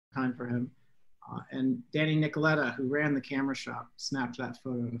time for him. And Danny Nicoletta, who ran the camera shop, snapped that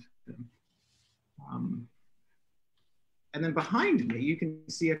photo of him. And then behind me, you can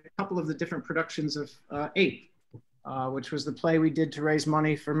see a couple of the different productions of Ape, which was the play we did to raise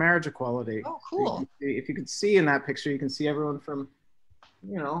money for marriage equality. Oh, cool. So if you could see in that picture, you can see everyone from,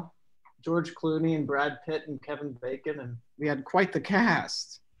 you know, George Clooney and Brad Pitt and Kevin Bacon, and we had quite the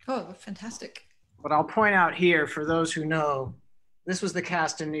cast. Oh, fantastic. But I'll point out here, for those who know, this was the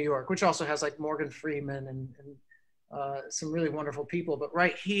cast in New York, which also has like Morgan Freeman and some really wonderful people. But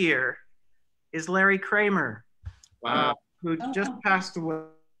right here is Larry Kramer, wow. Who just passed away.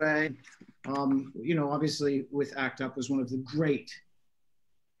 You know, obviously with ACT UP was one of the great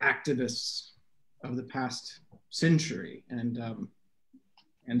activists of the past century. And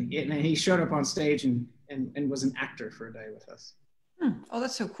he showed up on stage and was an actor for a day with us. Oh,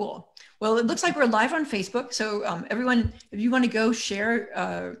 that's so cool. Well, it looks like we're live on Facebook. So everyone, if you want to go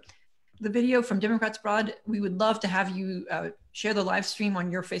share the video from Democrats Abroad, we would love to have you share the live stream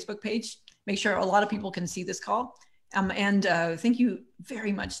on your Facebook page. Make sure a lot of people can see this call. And thank you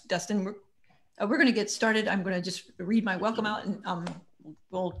very much, Dustin. We're going to get started. I'm going to just read my welcome out and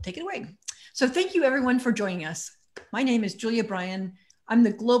we'll take it away. So thank you everyone for joining us. My name is Julia Bryan. I'm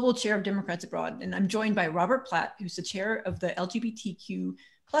the global chair of Democrats Abroad, and I'm joined by Robert Platt, who's the chair of the LGBTQ+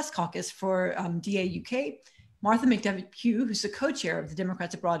 caucus for DA UK, Martha McDevitt Pugh, who's the co-chair of the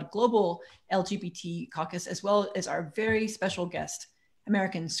Democrats Abroad Global LGBT Caucus, as well as our very special guest,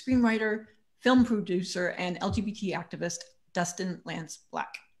 American screenwriter, film producer, and LGBT activist, Dustin Lance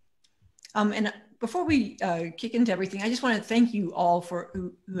Black. And before we kick into everything, I just want to thank you all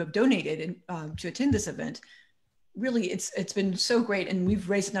who have donated to attend this event. Really, it's been so great, and we've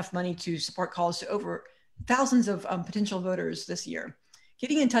raised enough money to support calls to over thousands of potential voters this year.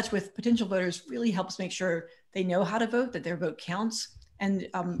 Getting in touch with potential voters really helps make sure they know how to vote, that their vote counts, and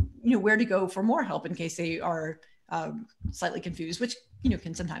you know, where to go for more help in case they are slightly confused, which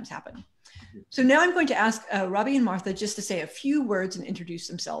can sometimes happen. So now I'm going to ask Robbie and Martha just to say a few words and introduce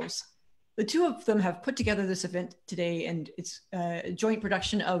themselves. The two of them have put together this event today, and it's a joint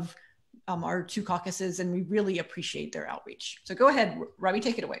production of our two caucuses, and we really appreciate their outreach. So go ahead, Robbie,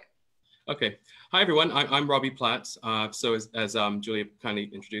 take it away. Okay. Hi, everyone. I'm Robbie Platt. So as Julia kindly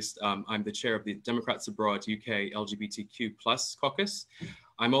introduced, I'm the chair of the Democrats Abroad UK LGBTQ+ caucus.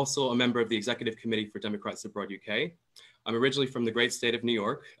 I'm also a member of the executive committee for Democrats Abroad UK. I'm originally from the great state of New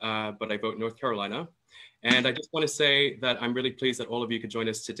York, but I vote North Carolina. And I just want to say that I'm really pleased that all of you could join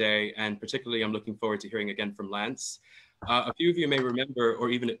us today. And particularly, I'm looking forward to hearing again from Lance. A few of you may remember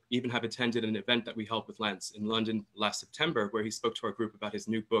or even have attended an event that we held with Lance in London last September, where he spoke to our group about his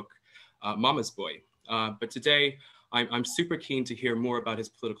new book, Mama's Boy. But today, I'm super keen to hear more about his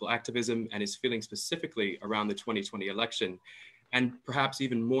political activism and his feelings specifically around the 2020 election. And perhaps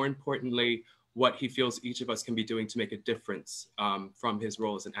even more importantly, what he feels each of us can be doing to make a difference from his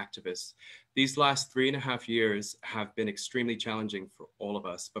role as an activist. These last 3.5 years have been extremely challenging for all of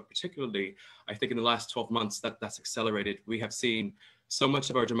us, but particularly, I think in the last 12 months that's accelerated. We have seen so much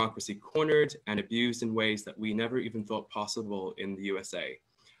of our democracy cornered and abused in ways that we never even thought possible in the USA.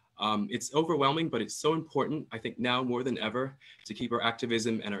 It's overwhelming, but it's so important, I think now more than ever, to keep our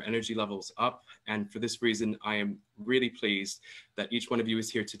activism and our energy levels up. And for this reason, I am really pleased that each one of you is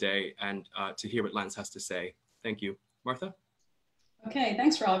here today and to hear what Lance has to say. Thank you. Martha? Okay,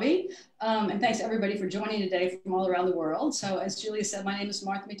 thanks, Robbie. And thanks everybody for joining today from all around the world. So as Julia said, my name is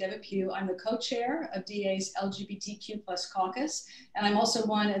Martha McDevitt Pugh. I'm the co-chair of DA's LGBTQ+ caucus, and I'm also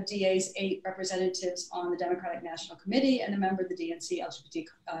one of DA's 8 representatives on the Democratic National Committee and a member of the DNC LGBT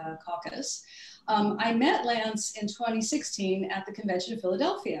caucus. I met Lance in 2016 at the convention in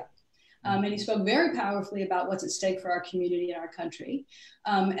Philadelphia. And he spoke very powerfully about what's at stake for our community and our country.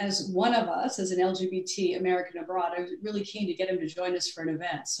 As one of us, as an LGBT American abroad, I was really keen to get him to join us for an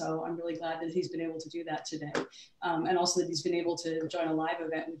event. So I'm really glad that he's been able to do that today. And also that he's been able to join a live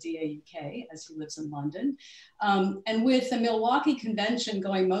event with DA UK as he lives in London. And with the Milwaukee convention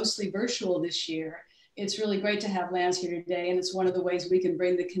going mostly virtual this year, it's really great to have Lance here today, and it's one of the ways we can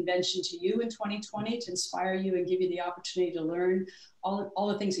bring the convention to you in 2020 to inspire you and give you the opportunity to learn all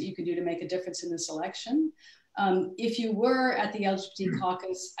the things that you can do to make a difference in this election. If you were at the LGBT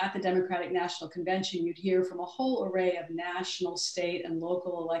caucus at the Democratic National Convention, you'd hear from a whole array of national, state, and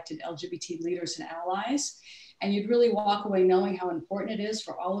local elected LGBT leaders and allies. And you'd really walk away knowing how important it is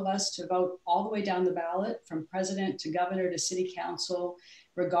for all of us to vote all the way down the ballot, from president to governor to city council,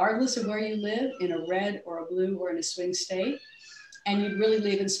 regardless of where you live, in a red or a blue or in a swing state. And you'd really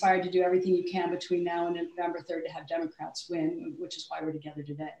leave inspired to do everything you can between now and November 3rd to have Democrats win, which is why we're together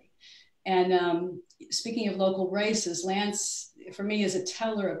today. And speaking of local races, Lance, for me, is a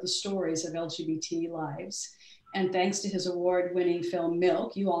teller of the stories of LGBT lives. And thanks to his award-winning film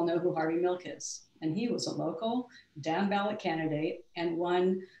Milk, you all know who Harvey Milk is. And he was a local down-ballot candidate and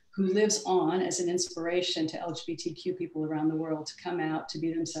one who lives on as an inspiration to LGBTQ people around the world to come out, to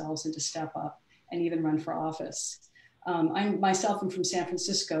be themselves, and to step up and even run for office. I myself am from San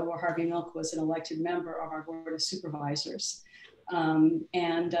Francisco, where Harvey Milk was an elected member of our Board of Supervisors.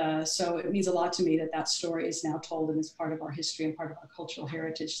 So it means a lot to me that that story is now told and is part of our history and part of our cultural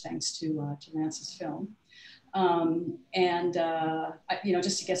heritage, thanks to Lance's film.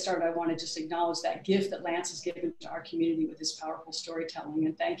 Just to get started, I want to just acknowledge that gift that Lance has given to our community with his powerful storytelling,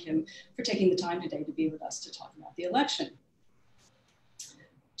 and thank him for taking the time today to be with us to talk about the election.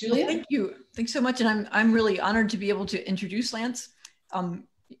 Julia? Well, thank you. Thanks so much. And I'm really honored to be able to introduce Lance. I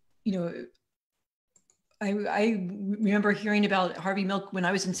remember hearing about Harvey Milk when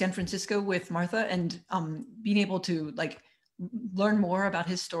I was in San Francisco with Martha, and being able to learn more about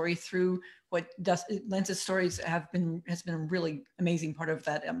his story through what Lance's stories has been a really amazing part of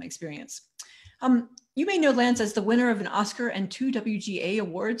that experience. You may know Lance as the winner of an Oscar and 2 WGA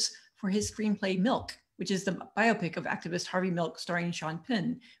awards for his screenplay Milk, which is the biopic of activist Harvey Milk starring Sean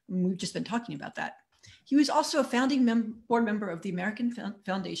Penn. We've just been talking about that. He was also a founding board member of the American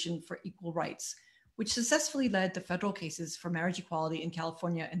Foundation for Equal Rights, which successfully led to federal cases for marriage equality in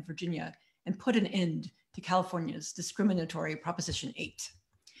California and Virginia and put an end to California's discriminatory Proposition 8.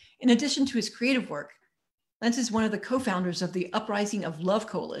 In addition to his creative work, Lance is one of the co-founders of the Uprising of Love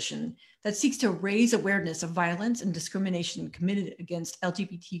Coalition that seeks to raise awareness of violence and discrimination committed against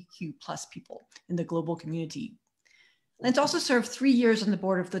LGBTQ+ people in the global community. Lance also served 3 years on the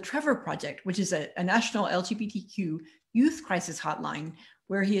board of the Trevor Project, which is a national LGBTQ youth crisis hotline,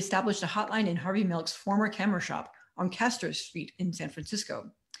 where he established a hotline in Harvey Milk's former camera shop on Castor Street in San Francisco.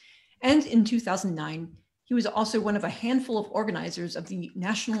 And in 2009, he was also one of a handful of organizers of the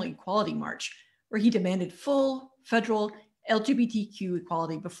National Equality March, where he demanded full federal LGBTQ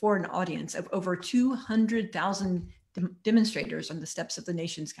equality before an audience of over 200,000 demonstrators on the steps of the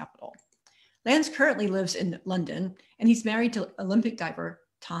nation's capital. Lance currently lives in London, and he's married to Olympic diver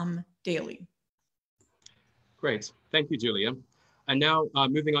Tom Daley. Great, thank you, Julia. And now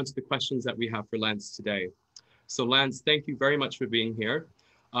moving on to the questions that we have for Lance today. So Lance, thank you very much for being here.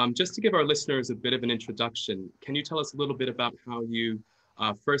 Just to give our listeners a bit of an introduction, can you tell us a little bit about how you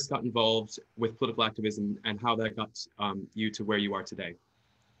first got involved with political activism and how that got you to where you are today?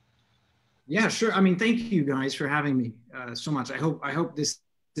 Yeah, sure. I mean, thank you guys for having me so much. I hope this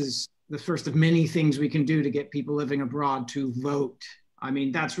is the first of many things we can do to get people living abroad to vote. I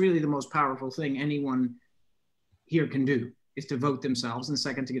mean, that's really the most powerful thing anyone here can do, is to vote themselves, and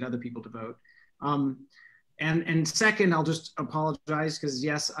second, to get other people to vote. And second, I'll just apologize because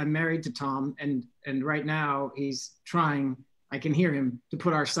yes, I'm married to Tom, and right now he's trying, I can hear him, to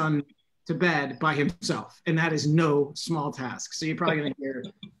put our son to bed by himself, and that is no small task. So you're probably going to hear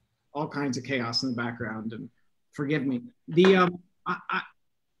all kinds of chaos in the background, and forgive me. I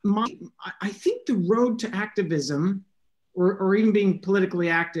think the road to activism, or even being politically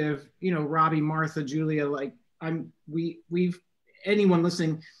active, Robbie, Martha, Julia, anyone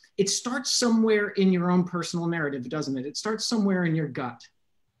listening, it starts somewhere in your own personal narrative, doesn't it? It starts somewhere in your gut.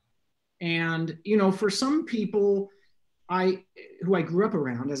 And, for some people who I grew up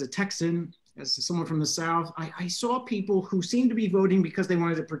around as a Texan, as someone from the South, I saw people who seemed to be voting because they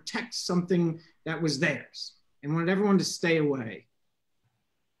wanted to protect something that was theirs and wanted everyone to stay away.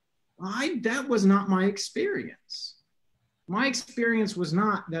 That was not my experience. My experience was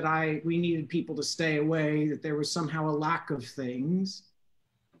not that we needed people to stay away, that there was somehow a lack of things.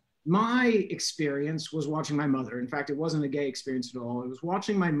 My experience was watching my mother. In fact, it wasn't a gay experience at all. It was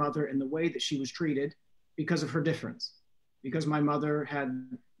watching my mother and the way that she was treated because of her difference. Because my mother had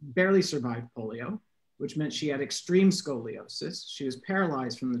barely survived polio, which meant she had extreme scoliosis. She was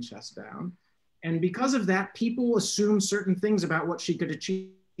paralyzed from the chest down. And because of that, people assumed certain things about what she could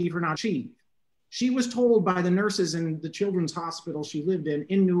achieve or not achieve. She was told by the nurses in the children's hospital she lived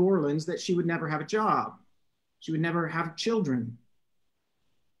in New Orleans that she would never have a job. She would never have children.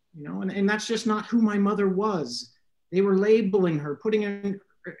 And that's just not who my mother was. They were labeling her, putting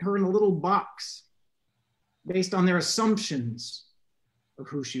her in a little box based on their assumptions of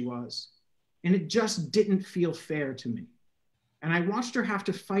who she was. And it just didn't feel fair to me. And I watched her have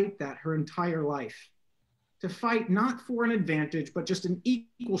to fight that her entire life, to fight not for an advantage, but just an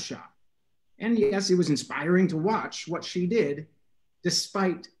equal shot. And yes, it was inspiring to watch what she did,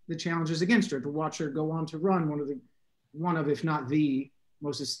 despite the challenges against her, to watch her go on to run one of, if not the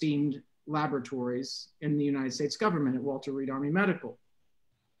most esteemed laboratories in the United States government at Walter Reed Army Medical.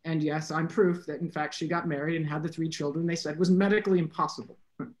 And yes, I'm proof that in fact she got married and had the 3 children they said was medically impossible.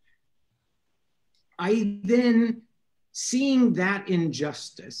 I then, seeing that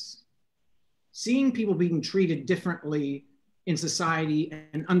injustice, seeing people being treated differently in society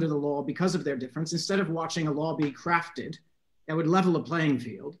and under the law because of their difference, instead of watching a law be crafted that would level a playing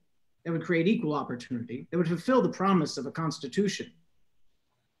field, that would create equal opportunity, that would fulfill the promise of a constitution,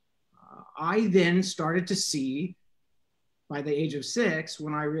 I then started to see, by the age of 6,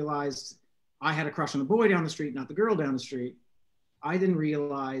 when I realized I had a crush on the boy down the street, not the girl down the street, I then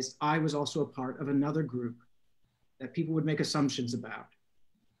realized I was also a part of another group that people would make assumptions about,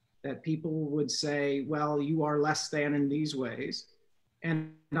 that people would say, well, you are less than in these ways,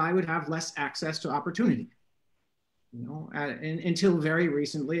 and I would have less access to opportunity. You know, until very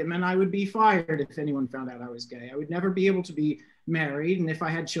recently, it meant I would be fired if anyone found out I was gay. I would never be able to be married, and if I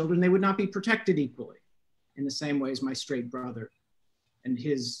had children, they would not be protected equally in the same way as my straight brother and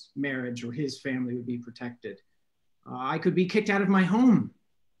his marriage or his family would be protected. I could be kicked out of my home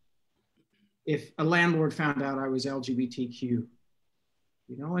if a landlord found out I was LGBTQ. You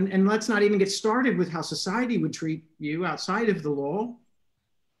know, and let's not even get started with how society would treat you outside of the law,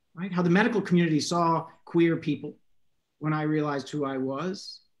 right? How the medical community saw queer people when I realized who I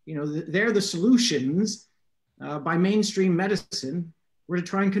was. You know, they're the solutions by mainstream medicine were to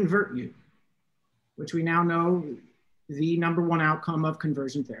try and convert you, which we now know the #1 outcome of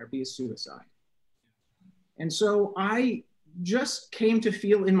conversion therapy is suicide. And so I just came to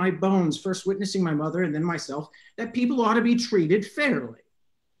feel in my bones, first witnessing my mother and then myself, that people ought to be treated fairly.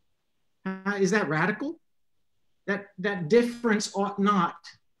 Is that radical? That difference ought not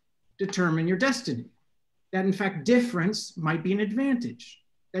determine your destiny. That in fact, difference might be an advantage.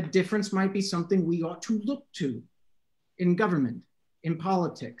 That difference might be something we ought to look to in government, in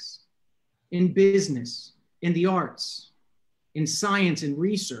politics, in business, in the arts, in science and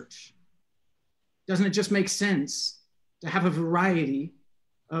research. Doesn't it just make sense to have a variety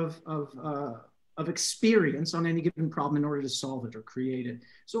of experience on any given problem in order to solve it or create it?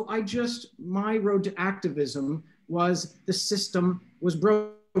 So my road to activism was the system was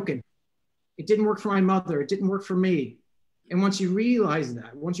broken. It didn't work for my mother, it didn't work for me. And once you realize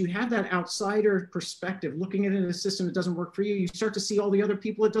that, once you have that outsider perspective, looking at it in a system that doesn't work for you, you start to see all the other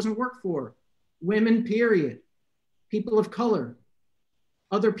people it doesn't work for. Women, period. People of color.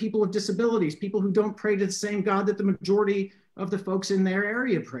 Other people with disabilities. People who don't pray to the same God that the majority of the folks in their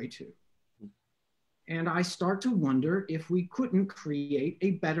area pray to. And I start to wonder if we couldn't create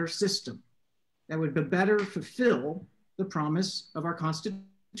a better system that would better fulfill the promise of our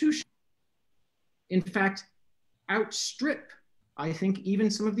Constitution. In fact, outstrip, I think,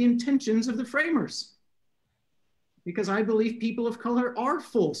 even some of the intentions of the framers. Because I believe people of color are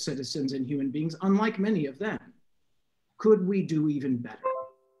full citizens and human beings, unlike many of them. Could we do even better?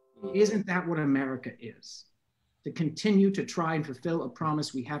 Isn't that what America is? To continue to try and fulfill a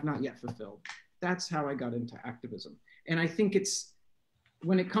promise we have not yet fulfilled. That's how I got into activism. And I think it's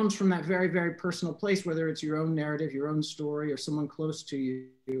when it comes from that very, very personal place, whether it's your own narrative, your own story, or someone close to you,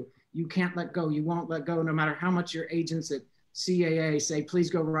 you can't let go. You won't let go no matter how much your agents at CAA say, please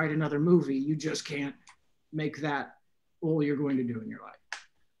go write another movie. You just can't make that all you're going to do in your life.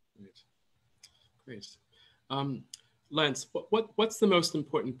 Great. Lance, what's the most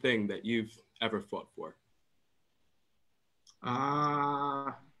important thing that you've ever fought for?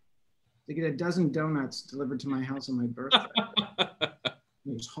 To get a dozen donuts delivered to my house on my birthday.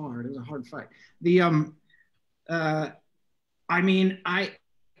 It was hard. It was a hard fight.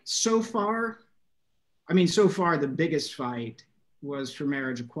 So far, the biggest fight was for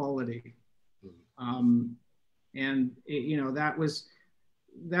marriage equality. That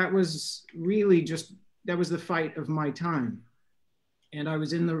was really just, that was the fight of my time. And I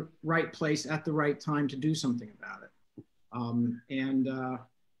was in the right place at the right time to do something about it.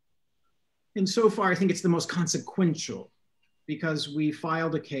 And so far, I think it's the most consequential, because we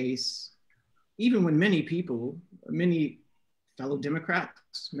filed a case, even when many fellow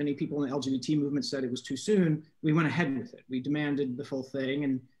Democrats, many people in the LGBT movement said it was too soon, we went ahead with it. We demanded the full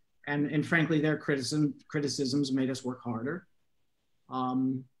thing, and frankly, their criticisms made us work harder.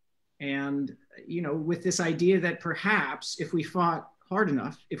 With this idea that perhaps if we fought hard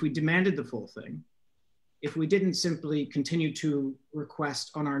enough, if we demanded the full thing, if we didn't simply continue to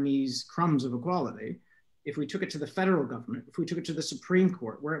request on our knees crumbs of equality, if we took it to the federal government, if we took it to the Supreme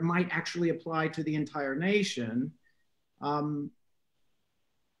Court, where it might actually apply to the entire nation, I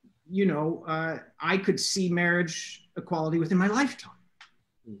could see marriage equality within my lifetime.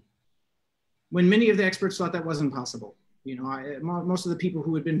 When many of the experts thought that wasn't possible. Most of the people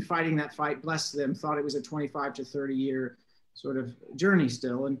who had been fighting that fight, bless them, thought it was a 25 to 30 year sort of journey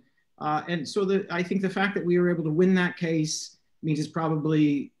still. And so I think the fact that we were able to win that case means it's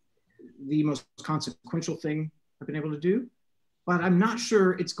probably the most consequential thing I've been able to do, but I'm not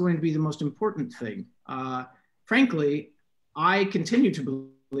sure it's going to be the most important thing. Frankly, I continue to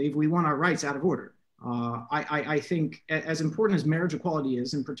believe we want our rights out of order. I think as important as marriage equality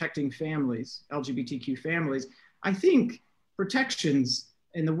is in protecting families, LGBTQ families, I think protections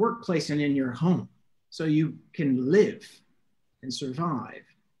in the workplace and in your home so you can live and survive,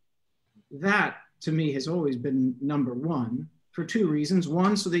 that to me has always been number one for two reasons.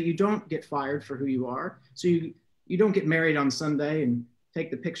 One, so that you don't get fired for who you are. So you don't get married on Sunday and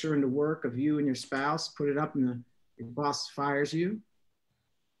take the picture into work of you and your spouse, put it up, and your boss fires you.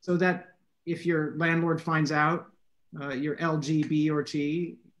 So that if your landlord finds out you're LGB or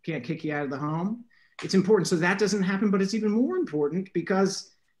T, can't kick you out of the home. It's important so that doesn't happen, but it's even more important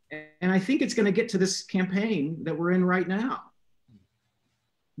because, and I think it's going to get to this campaign that we're in right now.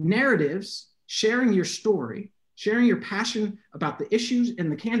 Narratives, sharing your story, sharing your passion about the issues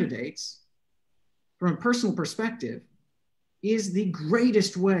and the candidates from a personal perspective is the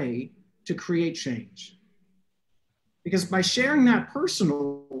greatest way to create change. Because by sharing that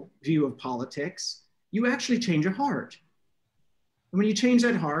personal view of politics, you actually change a heart. And when you change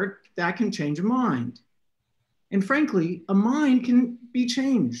that heart, that can change a mind. And frankly, a mind can be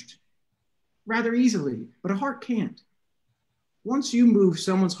changed rather easily, but a heart can't. Once you move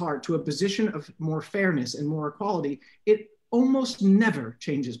someone's heart to a position of more fairness and more equality, it almost never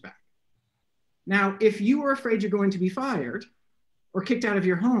changes back. Now, if you are afraid you're going to be fired or kicked out of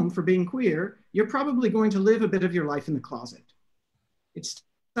your home for being queer, you're probably going to live a bit of your life in the closet. It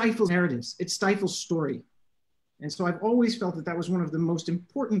stifles narratives, it stifles story. And so I've always felt that that was one of the most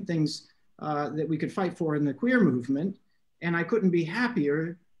important things that we could fight for in the queer movement. And I couldn't be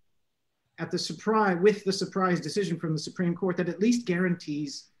happier at the surprise decision from the Supreme Court that at least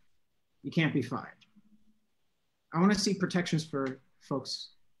guarantees you can't be fired. I want to see protections for folks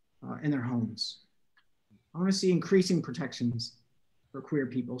in their homes. I want to see increasing protections for queer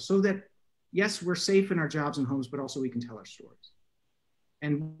people so that, yes, we're safe in our jobs and homes, but also we can tell our stories.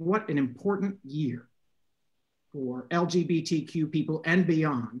 And what an important year for LGBTQ people and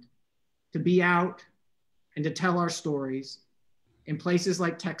beyond to be out and to tell our stories in places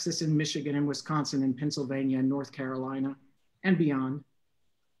like Texas and Michigan and Wisconsin and Pennsylvania and North Carolina and beyond,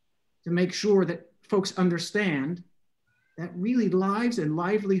 to make sure that folks understand that really lives and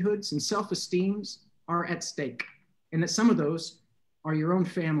livelihoods and self-esteems are at stake, and that some of those are your own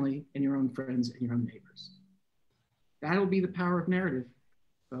family and your own friends and your own neighbors. That'll be the power of narrative,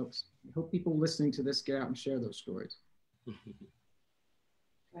 folks. I hope people listening to this get out and share those stories.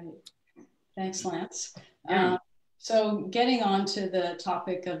 Great. Thanks, Lance. Yeah. So getting on to the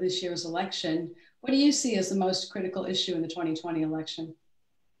topic of this year's election, what do you see as the most critical issue in the 2020 election?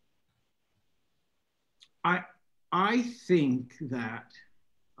 I think that,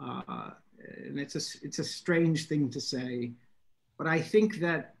 and it's a strange thing to say, but I think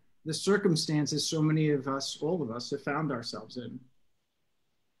that the circumstances so many of us, all of us, have found ourselves in,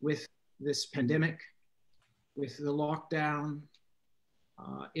 with this pandemic, with the lockdown,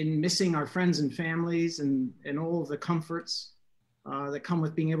 in missing our friends and families and all of the comforts that come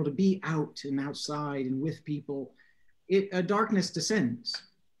with being able to be out and outside and with people, a darkness descends.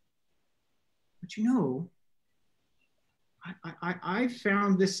 But you know, I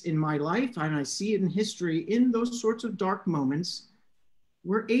found this in my life, and I see it in history. In those sorts of dark moments,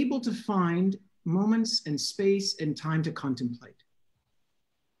 we're able to find moments and space and time to contemplate.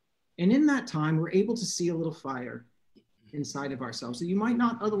 And in that time, we're able to see a little fire inside of ourselves that you might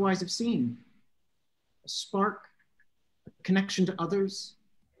not otherwise have seen. A spark, a connection to others,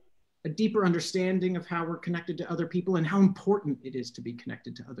 a deeper understanding of how we're connected to other people and how important it is to be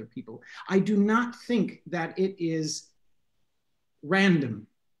connected to other people. I do not think that it is random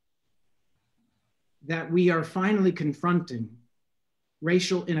that we are finally confronting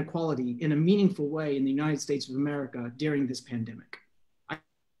racial inequality in a meaningful way in the United States of America during this pandemic.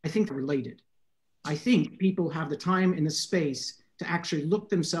 I think they're related. I think people have the time and the space to actually look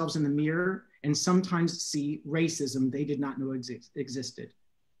themselves in the mirror and sometimes see racism they did not know existed.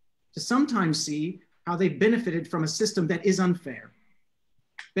 To sometimes see how they benefited from a system that is unfair,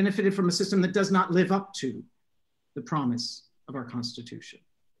 benefited from a system that does not live up to the promise of our Constitution.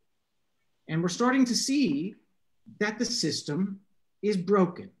 And we're starting to see that the system is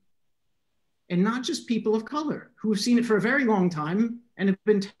broken. And not just people of color who have seen it for a very long time and have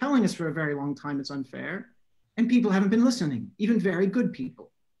been telling us for a very long time it's unfair, and people haven't been listening, even very good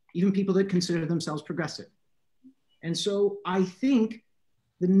people, even people that consider themselves progressive. And so I think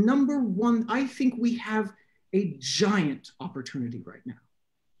I think we have a giant opportunity right now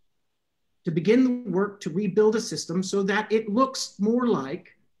to begin the work to rebuild a system so that it looks more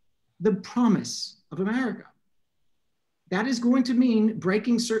like the promise of America. That is going to mean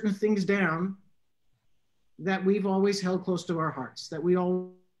breaking certain things down that we've always held close to our hearts, that we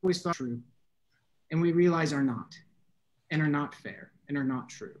always thought true, and we realize are not, and are not fair, and are not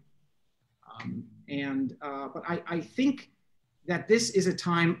true. But I think that this is a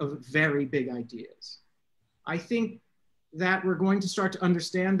time of very big ideas. I think that we're going to start to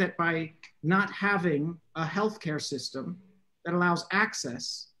understand that by not having a healthcare system that allows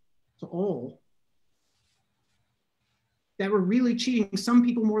access to all, that we're really cheating some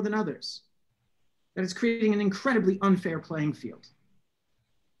people more than others, that it's creating an incredibly unfair playing field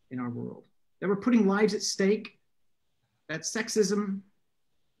in our world, that we're putting lives at stake, that sexism,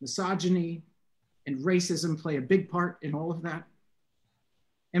 misogyny, and racism play a big part in all of that,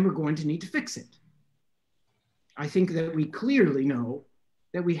 and we're going to need to fix it. I think that we clearly know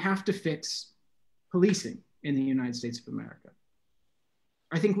that we have to fix policing in the United States of America.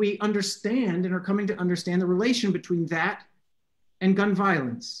 I think we understand and are coming to understand the relation between that and gun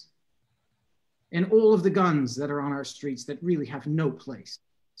violence and all of the guns that are on our streets that really have no place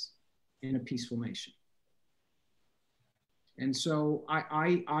in a peaceful nation. And so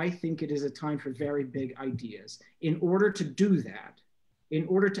I think it is a time for very big ideas. In order to do that, in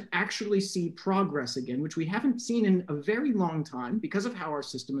order to actually see progress again, which we haven't seen in a very long time because of how our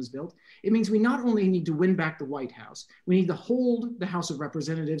system is built, it means we not only need to win back the White House, we need to hold the House of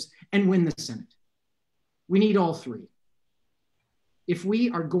Representatives and win the Senate. We need all three. If we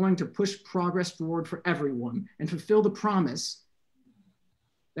are going to push progress forward for everyone and fulfill the promise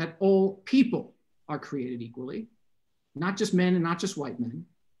that all people are created equally, not just men and not just white men,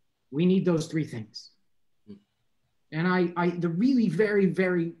 we need those three things. And the really very,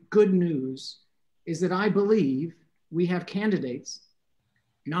 very good news is that I believe we have candidates,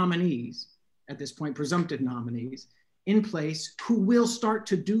 nominees at this point, presumptive nominees, in place who will start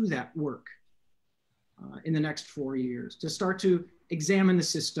to do that work in the next 4 years, to start to examine the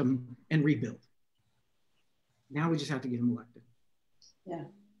system and rebuild. Now we just have to get them elected. Yeah,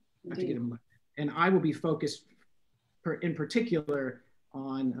 have to get them elected. And I will be focused in particular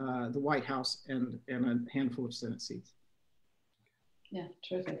on the White House and a handful of Senate seats. Yeah,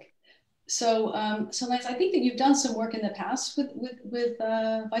 terrific. So Lance, I think that you've done some work in the past with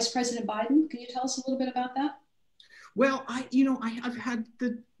Vice President Biden. Can you tell us a little bit about that? Well, I've had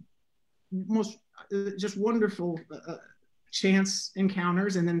the most just wonderful chance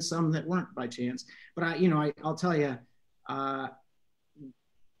encounters, and then some that weren't by chance. But I'll tell you, I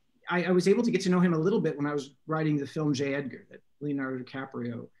was able to get to know him a little bit when I was writing the film J. Edgar that Leonardo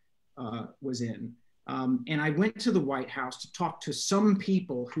DiCaprio was in. And I went to the White House to talk to some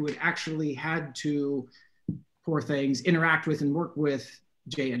people who had actually had to, poor things, interact with and work with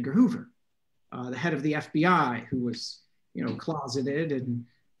J. Edgar Hoover, the head of the FBI, who was, closeted and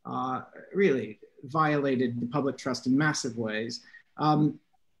really violated the public trust in massive ways.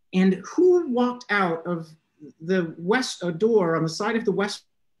 And who walked out of the west door on the side of the West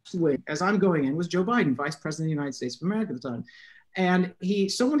Wing as I'm going in was Joe Biden, Vice President of the United States of America at the time. And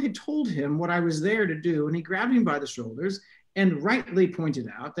someone had told him what I was there to do, and he grabbed me by the shoulders and rightly pointed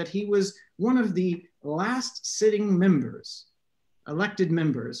out that he was one of the last sitting members, elected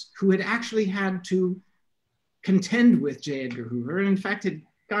members, who had actually had to contend with J. Edgar Hoover, and in fact had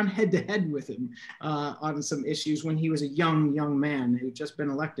gone head to head with him on some issues when he was a young man who had just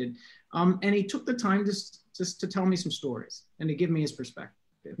been elected. And he took the time just to tell me some stories and to give me his perspective.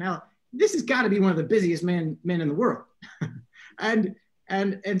 Now, this has got to be one of the busiest men in the world. And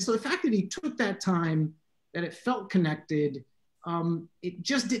so the fact that he took that time, that it felt connected, it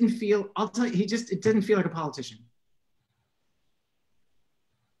just didn't feel, I'll tell you, it didn't feel like a politician.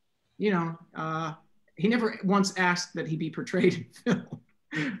 He never once asked that he be portrayed in film,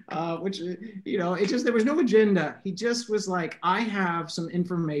 which, there was no agenda. He just was like, I have some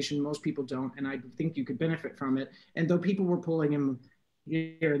information most people don't, and I think you could benefit from it. And though people were pulling him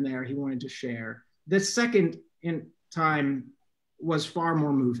here and there, he wanted to share. The second in time was far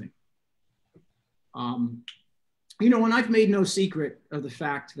more moving. And I've made no secret of the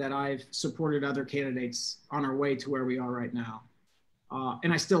fact that I've supported other candidates on our way to where we are right now.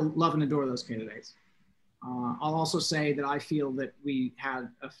 And I still love and adore those candidates. I'll also say that I feel that we had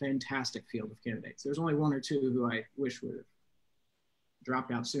a fantastic field of candidates. There's only one or two who I wish would have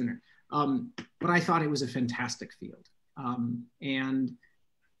dropped out sooner. But I thought it was a fantastic field.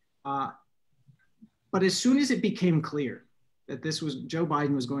 But as soon as it became clear that Joe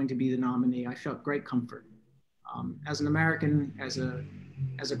Biden was going to be the nominee, I felt great comfort. As an American, as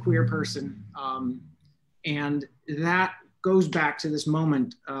a queer person, And that goes back to this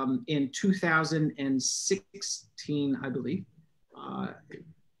moment in 2016, I believe.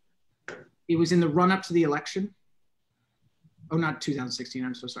 It was in the run-up to the election. Oh, not 2016,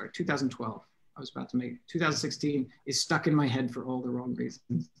 I'm so sorry, 2012. I was about to make 2016 is stuck in my head for all the wrong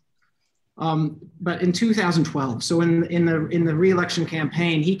reasons. But in 2012, so in the re-election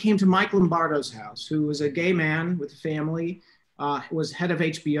campaign, he came to Mike Lombardo's house, who was a gay man with a family, was head of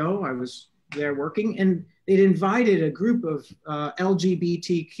HBO. I was there working, and they'd invited a group of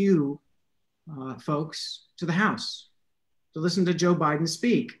LGBTQ folks to the house to listen to Joe Biden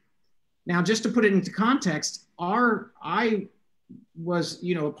speak. Now, just to put it into context, I was,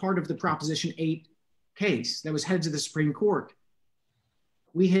 a part of the Proposition 8 case that was headed to the Supreme Court.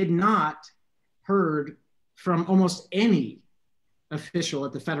 We had not heard from almost any official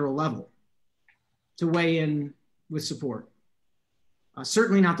at the federal level to weigh in with support.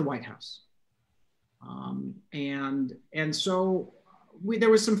 Certainly not the White House. And so there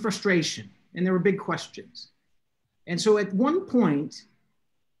was some frustration and there were big questions. And so at one point,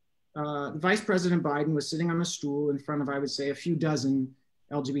 Vice President Biden was sitting on a stool in front of, I would say, a few dozen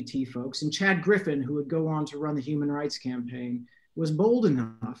LGBT folks. And Chad Griffin, who would go on to run the Human Rights Campaign, was bold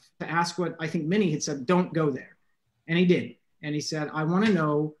enough to ask what I think many had said, don't go there. And he did. And he said, I want to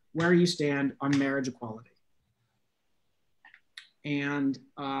know where you stand on marriage equality. And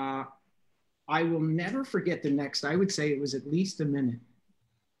I will never forget the next, I would say it was at least a minute,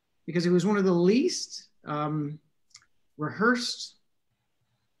 because it was one of the least rehearsed,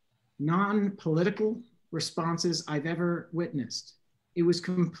 non-political responses I've ever witnessed. It was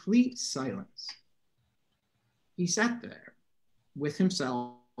complete silence. He sat there with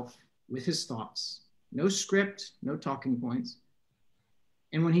himself, with his thoughts, no script, no talking points.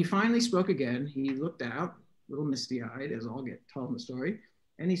 And when he finally spoke again, he looked out, a little misty-eyed, as I'll get told in the story,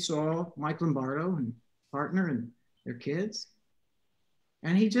 and he saw Mike Lombardo and partner and their kids.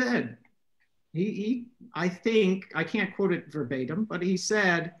 And he did. I think, I can't quote it verbatim, but he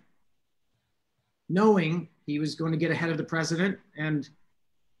said, knowing he was going to get ahead of the president and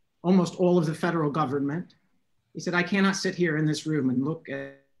almost all of the federal government, he said, I cannot sit here in this room and look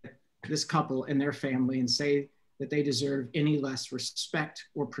at this couple and their family and say that they deserve any less respect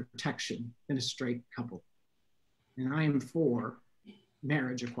or protection than a straight couple. And I am for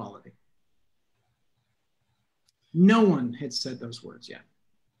marriage equality. No one had said those words yet.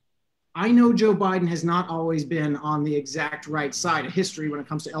 I know Joe Biden has not always been on the exact right side of history when it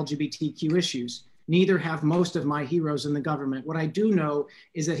comes to LGBTQ issues. Neither have most of my heroes in the government. What I do know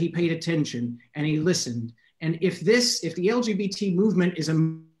is that he paid attention and he listened. And if the LGBT movement is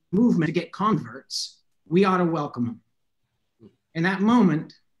a movement to get converts, we ought to welcome them. In that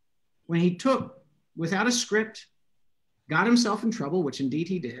moment, when he took, without a script, got himself in trouble, which indeed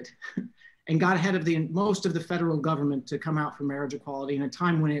he did, and got ahead of most of the federal government to come out for marriage equality in a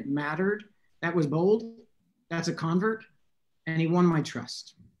time when it mattered, that was bold, that's a convert, and he won my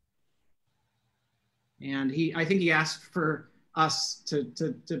trust. And I think he asked for us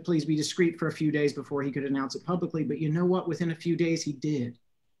to please be discreet for a few days before he could announce it publicly. But you know what? Within a few days, he did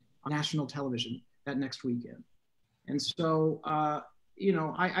on national television that next weekend. And so,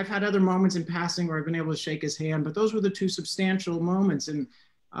 I've had other moments in passing where I've been able to shake his hand, but those were the two substantial moments. And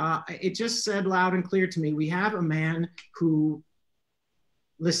it just said loud and clear to me, we have a man who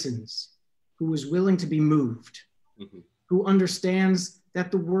listens, who is willing to be moved, who understands that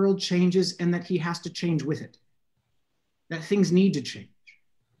the world changes and that he has to change with it, that things need to change.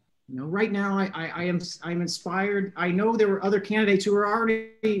 Right now I'm inspired. I know there were other candidates who were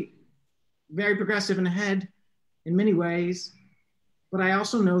already very progressive and ahead in many ways, but I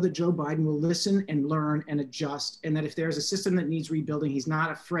also know that Joe Biden will listen and learn and adjust, and that if there's a system that needs rebuilding, he's not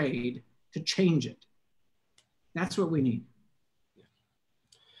afraid to change it. That's what we need.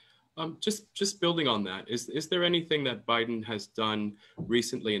 Just building on that, is there anything that Biden has done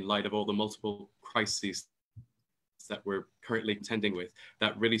recently in light of all the multiple crises that we're currently contending with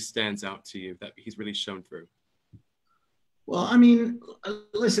that really stands out to you, that he's really shown through? Well, I mean,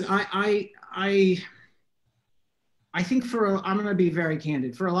 listen, I think I'm going to be very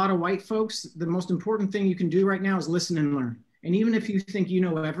candid. For a lot of white folks, the most important thing you can do right now is listen and learn. And even if you think you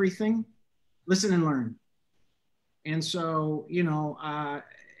know everything, listen and learn. And so,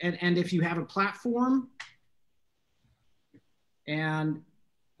 and if you have a platform and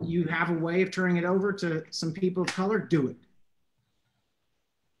you have a way of turning it over to some people of color, do it.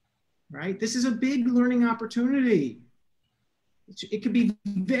 Right? This is a big learning opportunity. It could be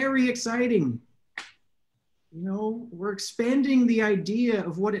very exciting. We're expanding the idea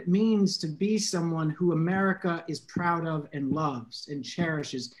of what it means to be someone who America is proud of and loves and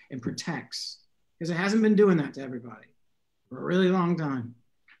cherishes and protects. because it hasn't been doing that to everybody for a really long time.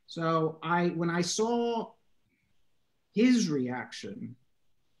 So when I saw his reaction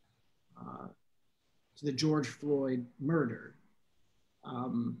to the George Floyd murder,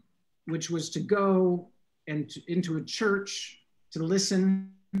 which was to go into a church to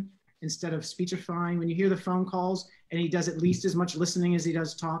listen instead of speechifying. When you hear the phone calls and he does at least as much listening as he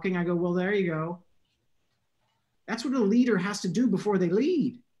does talking, I go, well, there you go. That's what a leader has to do before they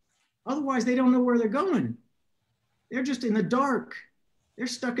lead. Otherwise, they don't know where they're going. They're just in the dark. They're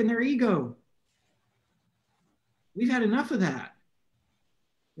stuck in their ego. We've had enough of that.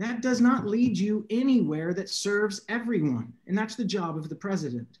 That does not lead you anywhere that serves everyone. And that's the job of the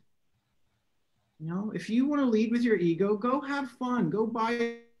president. You know, if you want to lead with your ego, go have fun. Go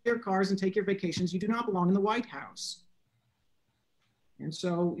buy your cars and take your vacations. You do not belong in the White House. And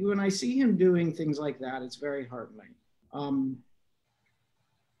so when I see him doing things like that, it's very heartening.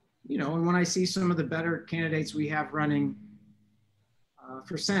 You know, and when I see some of the better candidates we have running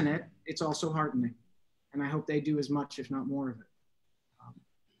for Senate, it's also heartening. And I hope they do as much, if not more of it.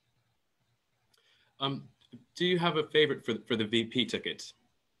 Do you have a favorite for the VP ticket?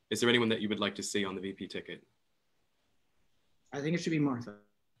 Is there anyone that you would like to see on the VP ticket? I think it should be Martha.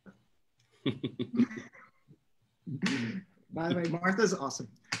 By the way, Martha's awesome.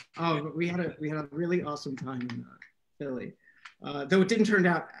 We had a really awesome time in Philly, though it didn't turn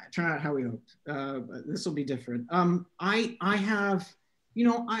out how we hoped. This will be different. I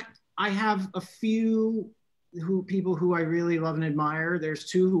have a few people who I really love and admire. There's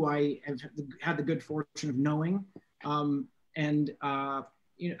two who I have had the good fortune of knowing,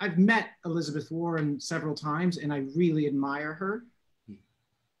 you know, I've met Elizabeth Warren several times, and I really admire her.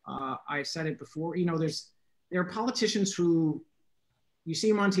 I said it before. You know, there are politicians who you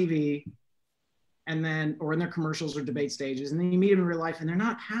see them on TV, and then or in their commercials or debate stages, and then you meet them in real life, and they're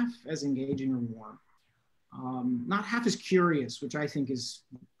not half as engaging or warm, not half as curious, which I think is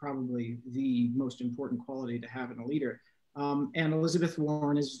probably the most important quality to have in a leader. And Elizabeth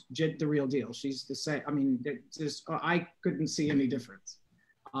Warren is the real deal. She's the same. I mean, I couldn't see any difference.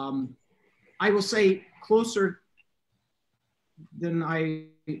 I will say closer than I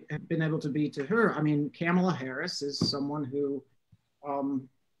have been able to be to her. I mean, Kamala Harris is someone who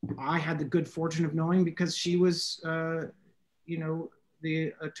I had the good fortune of knowing because she was, you know,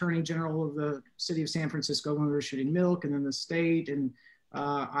 the Attorney General of the city of San Francisco when we were shooting Milk, and then the state. And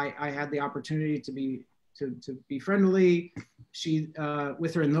I had the opportunity to be friendly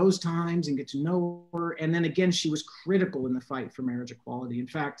with her in those times and get to know her. And then again, she was critical in the fight for marriage equality. In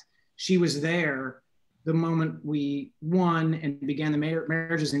fact, she was there the moment we won and began the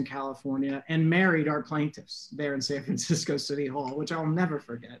marriages in California and married our plaintiffs there in San Francisco City Hall, which I'll never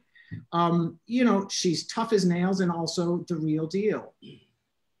forget. You know, she's tough as nails and also the real deal.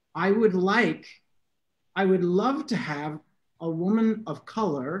 I would love to have a woman of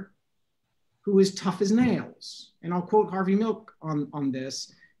color who is tough as nails. And I'll quote Harvey Milk on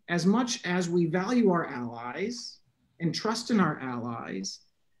this. As much as we value our allies and trust in our allies,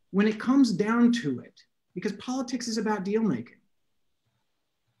 when it comes down to it, because politics is about deal making,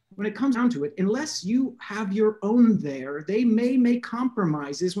 when it comes down to it, unless you have your own there, they may make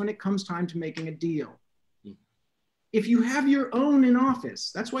compromises when it comes time to making a deal. If you have your own in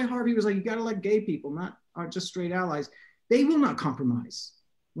office, that's why Harvey was like, you gotta let gay people, not just straight allies. They will not compromise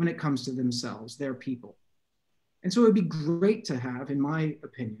when it comes to themselves, their people. And so it'd be great to have, in my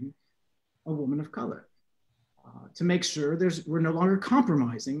opinion, a woman of color to make sure we're no longer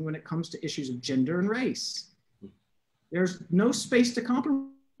compromising when it comes to issues of gender and race. There's no space to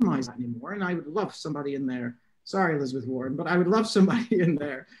compromise anymore. And I would love somebody in there, sorry, Elizabeth Warren, but I would love somebody in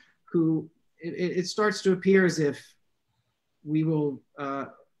there who it starts to appear as if we will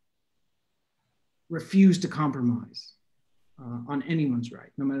refuse to compromise on anyone's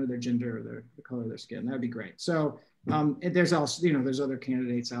right, no matter their gender or the color of their skin. That'd be great. So there's also, you know, there's other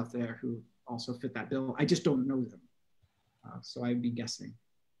candidates out there who also fit that bill. I just don't know them. So I'd be guessing.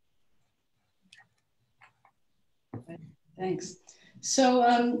 Thanks.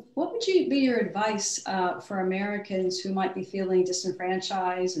 So what would be your advice for Americans who might be feeling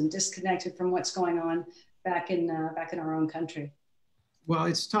disenfranchised and disconnected from what's going on back in our own country? Well,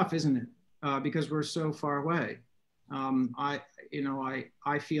 it's tough, isn't it? Because we're so far away. I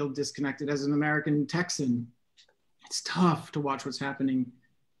feel disconnected as an American Texan. It's tough to watch what's happening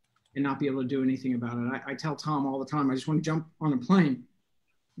and not be able to do anything about it. I tell Tom all the time, I just want to jump on a plane.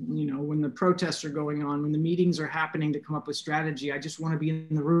 You know, when the protests are going on, when the meetings are happening to come up with strategy, I just want to be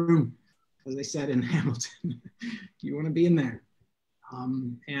in the room, as they said in Hamilton. You want to be in there.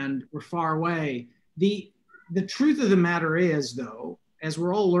 And we're far away. The truth of the matter is, though, as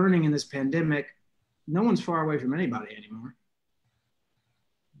we're all learning in this pandemic, no one's far away from anybody anymore.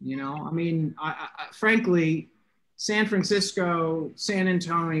 You know, I mean, frankly, San Francisco, San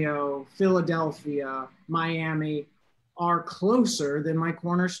Antonio, Philadelphia, Miami are closer than my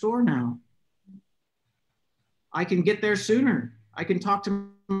corner store now. I can get there sooner. I can talk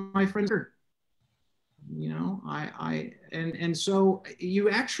to my friends. You know, and so you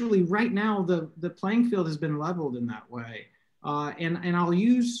actually right now the playing field has been leveled in that way. And I'll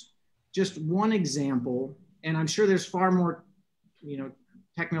use just one example, and I'm sure there's far more, you know,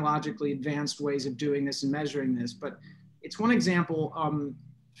 technologically advanced ways of doing this and measuring this, but it's one example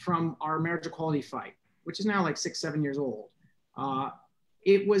from our marriage equality fight, which is now like 6-7 years old.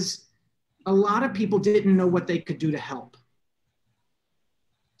 It was a lot of people didn't know what they could do to help.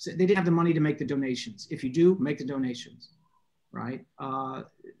 So they didn't have the money to make the donations. If you do, make the donations, right?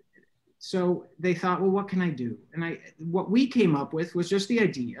 So they thought, well, what can I do? And what we came up with was just the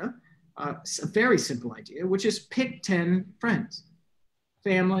idea, a very simple idea, which is pick 10 friends,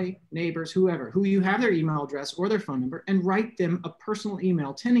 family, neighbors, whoever, who you have their email address or their phone number, and write them a personal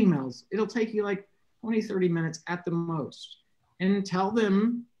email, 10 emails. It'll take you like 20, 30 minutes at the most. And tell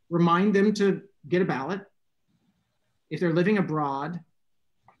them, remind them to get a ballot. If they're living abroad,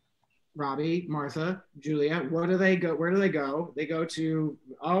 Robbie, Martha, Julia, where do they go? They go to,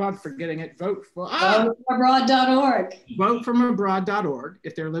 oh, I'm forgetting it. Votefromabroad.org. Votefromabroad.org.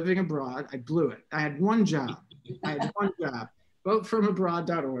 If they're living abroad, I blew it. I had one job.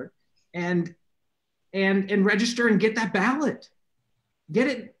 Votefromabroad.org, and register and get that ballot. Get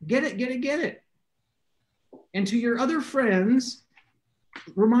it. And to your other friends,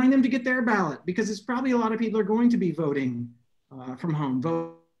 remind them to get their ballot, because it's probably a lot of people are going to be voting from home,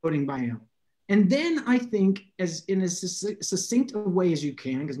 voting by mail. And then I think, as in as succinct a way as you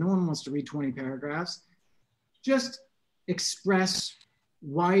can, because no one wants to read 20 paragraphs, just express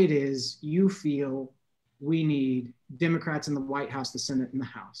why it is you feel we need Democrats in the White House, the Senate, and the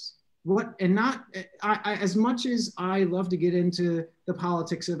House. As much as I love to get into the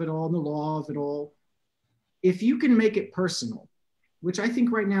politics of it all and the law of it all, if you can make it personal, which I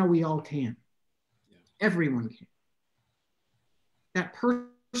think right now we all can, everyone can, that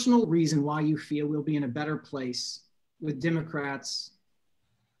personal reason why you feel we'll be in a better place with Democrats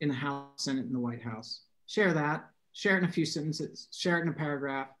in the House, Senate, and the White House, share that, share it in a few sentences, share it in a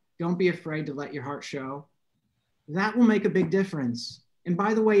paragraph. Don't be afraid to let your heart show. That will make a big difference. And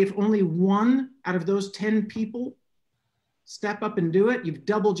by the way, if only one out of those 10 people step up and do it, you've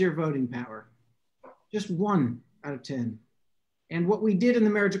doubled your voting power. Just 1 out of 10. And what we did in the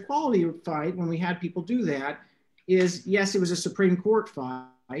marriage equality fight, when we had people do that, is, yes, it was a Supreme Court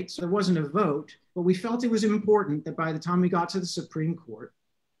fight, so there wasn't a vote, but we felt it was important that by the time we got to the Supreme Court,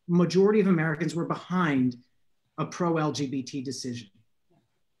 the majority of Americans were behind a pro-LGBT decision.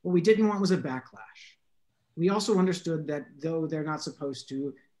 What we didn't want was a backlash. We also understood that though they're not supposed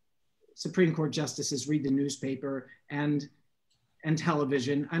to, Supreme Court justices read the newspaper and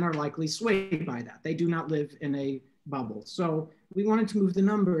television and are likely swayed by that. They do not live in a bubble. So we wanted to move the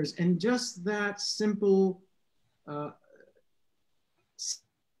numbers, and just that simple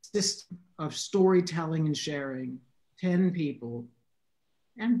system of storytelling and sharing, 10 people,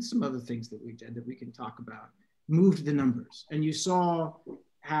 and some other things that we did that we can talk about, moved the numbers. And you saw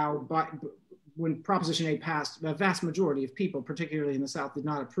how when Proposition 8 passed, the vast majority of people, particularly in the South, did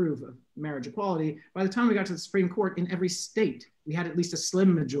not approve of marriage equality. By the time we got to the Supreme Court, in every state, we had at least a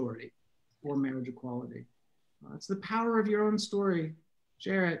slim majority for marriage equality. It's the power of your own story.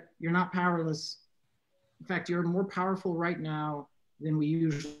 Share it. You're not powerless. In fact, you're more powerful right now than we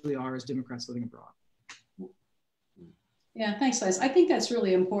usually are as Democrats living abroad. Yeah, thanks, Les. I think that's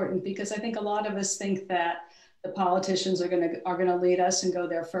really important, because I think a lot of us think that the politicians are going to lead us and go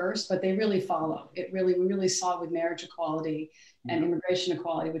there first, but they really follow. We really saw with marriage equality and immigration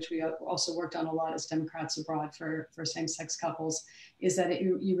equality, which we also worked on a lot as Democrats abroad for same-sex couples, is that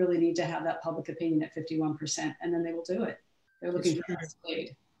you really need to have that public opinion at 51%, and then they will do it. They're looking for us to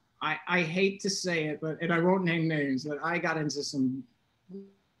lead. I hate to say it, and I won't name names, but I got into some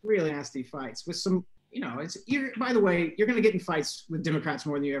really nasty fights with some, by the way, you're going to get in fights with Democrats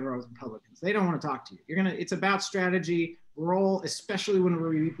more than you ever are with Republicans. They don't want to talk to you. It's about strategy. We're all, especially when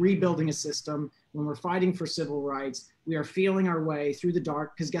we're rebuilding a system, when we're fighting for civil rights, we are feeling our way through the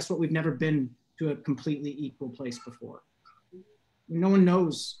dark, because guess what? We've never been to a completely equal place before. No one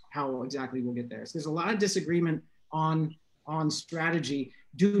knows how exactly we'll get there. So there's a lot of disagreement on strategy.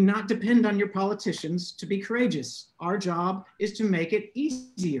 Do not depend on your politicians to be courageous. Our job is to make it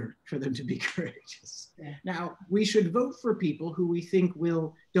easier for them to be courageous. Yeah. Now, we should vote for people who we think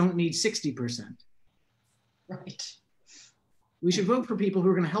don't need 60%. Right. We should vote for people who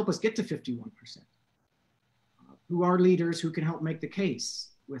are going to help us get to 51%. who are leaders who can help make the case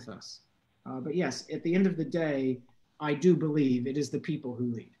with us. But yes, at the end of the day, I do believe it is the people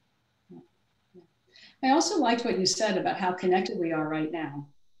who lead. I also liked what you said about how connected we are right now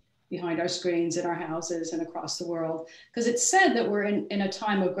behind our screens in our houses and across the world, because it's said that we're in a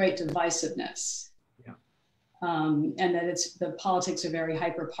time of great divisiveness. Yeah. And that the politics are very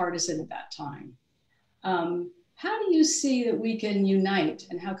hyper-partisan at that time. How do you see that we can unite,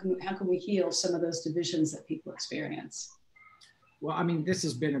 and how can we heal some of those divisions that people experience? Well, I mean, this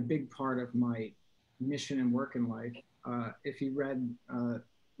has been a big part of my mission and work in life. If you read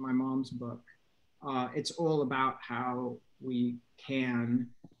my mom's book, it's all about how we can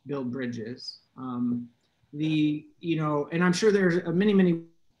build bridges. And I'm sure there's many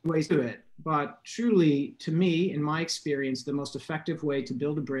ways to it, but truly, to me, in my experience, the most effective way to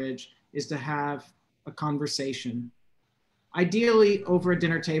build a bridge is to have a conversation, ideally over a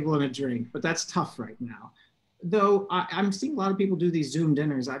dinner table and a drink, but that's tough right now. Though I'm seeing a lot of people do these Zoom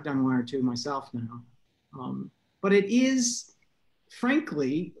dinners. I've done one or two myself now. But it is,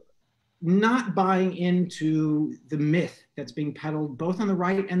 frankly, not buying into the myth that's being peddled both on the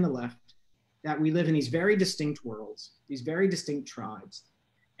right and the left, that we live in these very distinct worlds, these very distinct tribes,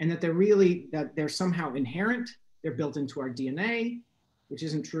 and that they're somehow inherent, they're built into our DNA, which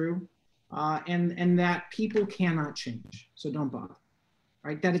isn't true, and that people cannot change, so don't bother,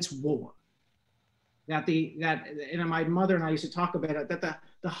 right? That it's war. That my mother and I used to talk about it, that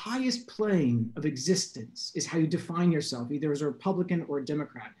the highest plane of existence is how you define yourself, either as a Republican or a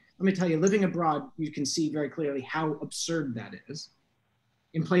Democrat. Let me tell you, living abroad, you can see very clearly how absurd that is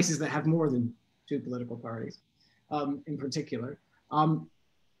in places that have more than two political parties in particular.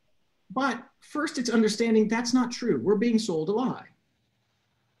 But first, it's understanding that's not true. We're being sold a lie.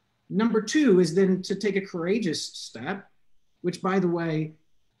 Number two is then to take a courageous step, which, by the way,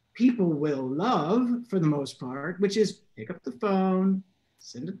 people will love for the most part, which is pick up the phone,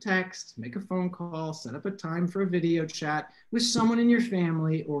 send a text, make a phone call, set up a time for a video chat with someone in your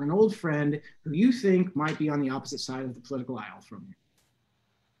family or an old friend who you think might be on the opposite side of the political aisle from you.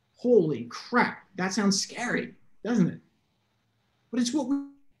 Holy crap, that sounds scary, doesn't it? But it's what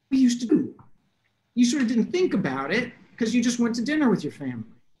we used to do. You sort of didn't think about it because you just went to dinner with your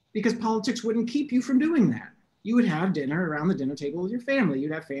family, because politics wouldn't keep you from doing that. You would have dinner around the dinner table with your family.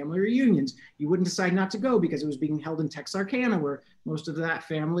 You'd have family reunions. You wouldn't decide not to go because it was being held in Texarkana, where most of that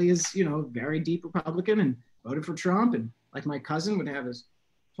family is, very deep Republican and voted for Trump. And like my cousin would have his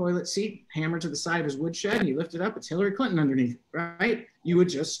toilet seat hammered to the side of his woodshed, and you lift it up, it's Hillary Clinton underneath it, right? You would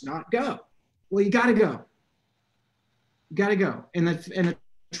just not go. Well, you got to go. You got to go. And the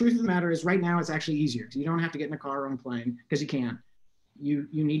truth of the matter is, right now it's actually easier. You don't have to get in a car or on a plane because you can't. You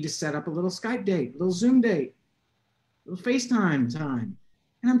need to set up a little Skype date, a little Zoom date, a little FaceTime time.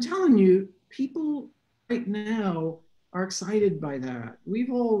 And I'm telling you, people right now are excited by that.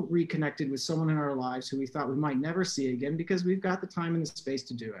 We've all reconnected with someone in our lives who we thought we might never see again because we've got the time and the space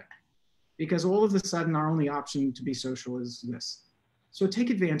to do it. Because all of a sudden, our only option to be social is this. So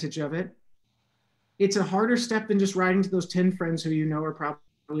take advantage of it. It's a harder step than just writing to those 10 friends who you know are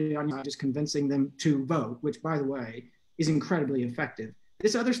probably on your side, just convincing them to vote, which, by the way, is incredibly effective.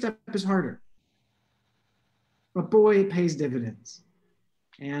 This other step is harder. But boy, it pays dividends.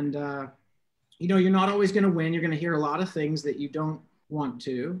 And, you're not always going to win. You're going to hear a lot of things that you don't want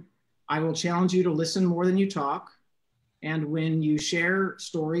to. I will challenge you to listen more than you talk. And when you share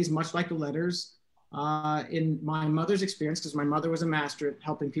stories, much like the letters, in my mother's experience, because my mother was a master at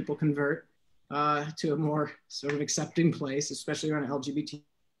helping people convert to a more sort of accepting place, especially around LGBT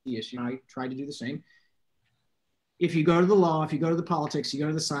issues. I tried to do the same. If you go to the law, if you go to the politics, you go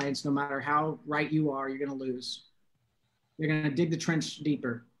to the science, no matter how right you are, you're going to lose. You're going to dig the trench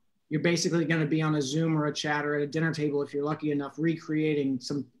deeper. You're basically going to be on a Zoom or a chat or at a dinner table, if you're lucky enough, recreating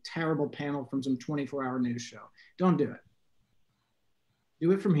some terrible panel from some 24-hour news show. Don't do it.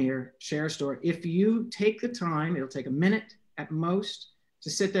 Do it from here. Share a story. If you take the time, it'll take a minute at most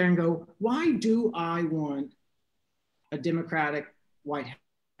to sit there and go, why do I want a Democratic White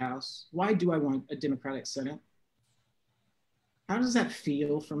House? Why do I want a Democratic Senate? How does that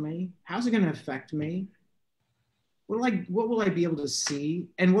feel for me? How's it going to affect me? What will I be able to see?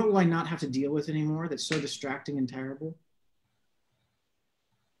 And what will I not have to deal with anymore that's so distracting and terrible?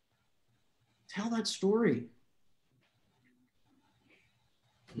 Tell that story.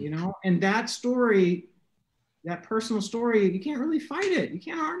 And that story, that personal story, you can't really fight it. You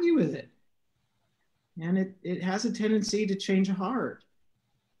can't argue with it. And it has a tendency to change a heart.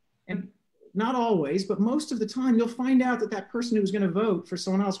 And not always, but most of the time, you'll find out that person who was going to vote for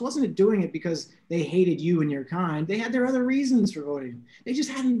someone else wasn't doing it because they hated you and your kind. They had their other reasons for voting. They just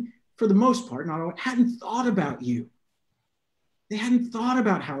hadn't for the most part, not all, hadn't thought about you. They hadn't thought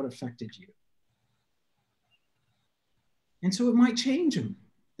about how it affected you. And so it might change them.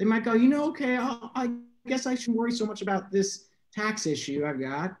 They might go, you know, okay, I guess I shouldn't worry so much about this tax issue I've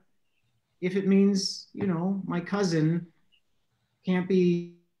got if it means, you know, my cousin can't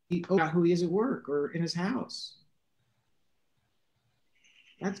be about who he is at work or in his house.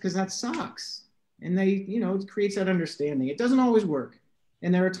 That's because that sucks. And they, you know, it creates that understanding. It doesn't always work.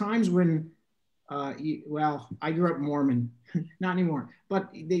 And there are times when, well, I grew up Mormon, not anymore,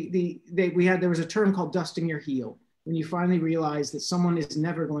 but there was a term called dusting your heel, when you finally realize that someone is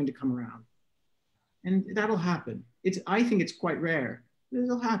never going to come around. And that'll happen. I think it's quite rare, but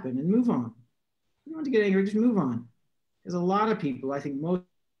it'll happen, and move on. You don't want to get angry, just move on. There's a lot of people, I think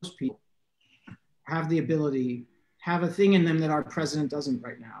most people have the ability, have a thing in them that our president doesn't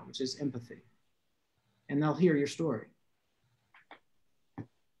right now, which is empathy. And they'll hear your story.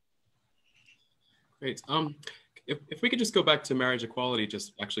 Great. If we could just go back to marriage equality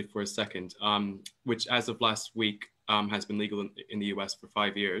just actually for a second, which as of last week has been legal in the US for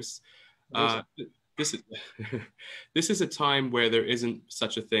 5 years. This is a time where there isn't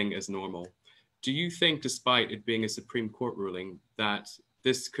such a thing as normal. Do you think, despite it being a Supreme Court ruling, that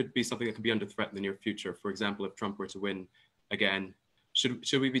this could be something that could be under threat in the near future? For example, if Trump were to win again,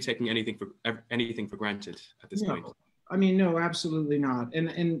 should we be taking anything for granted at this point? I mean, no, absolutely not.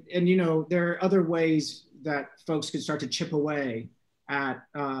 And you know, there are other ways that folks could start to chip away at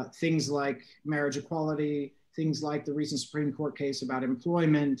things like marriage equality, things like the recent Supreme Court case about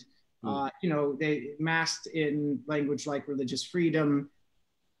employment. You know, they masked in language like religious freedom.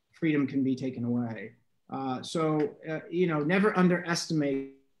 Freedom can be taken away. So you know, never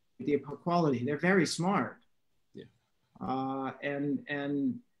underestimate the equality. They're very smart. Yeah. And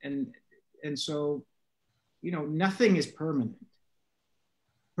so, you know, nothing is permanent,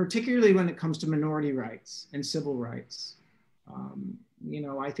 particularly when it comes to minority rights and civil rights. You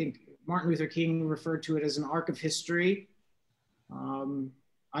know, I think Martin Luther King referred to it as an arc of history.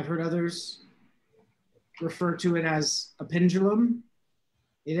 I've heard others refer to it as a pendulum.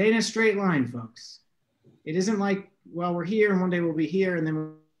 It ain't a straight line, folks. It isn't like, well, we're here and one day we'll be here and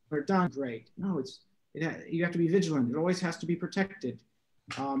then we're done. Great. No, you have to be vigilant. It always has to be protected.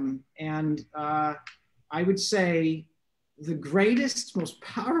 I would say the greatest, most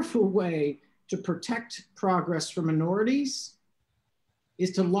powerful way to protect progress for minorities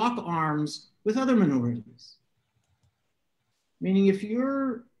is to lock arms with other minorities. Meaning if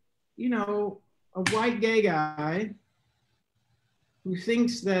you're, you know, a white gay guy who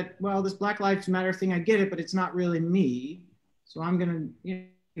thinks that, well, this Black Lives Matter thing, I get it, but it's not really me. So I'm gonna, you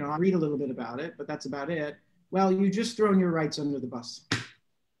know, I'll read a little bit about it, but that's about it. Well, you just thrown your rights under the bus.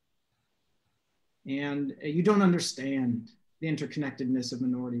 And you don't understand the interconnectedness of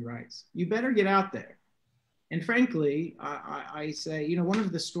minority rights. You better get out there. And frankly, I say, you know, one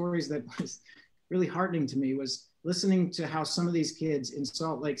of the stories that was really heartening to me was listening to how some of these kids in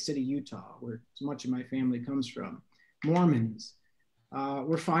Salt Lake City, Utah, where so much of my family comes from, Mormons,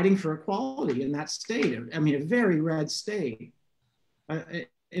 were fighting for equality in that state. I mean, a very red state.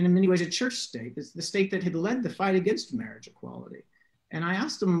 In many ways, a church state. It's the state that had led the fight against marriage equality. And I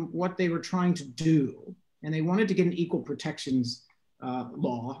asked them what they were trying to do. And they wanted to get an equal protections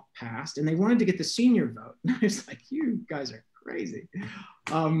law passed. And they wanted to get the senior vote. And I was like, you guys are crazy.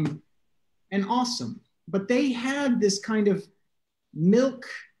 And awesome. But they had this kind of milk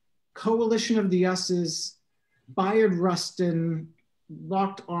coalition of the us's, Bayard Rustin,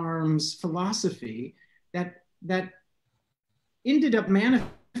 locked arms philosophy that ended up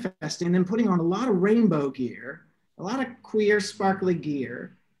manifesting and then putting on a lot of rainbow gear, a lot of queer sparkly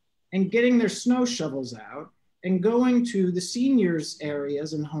gear, and getting their snow shovels out and going to the seniors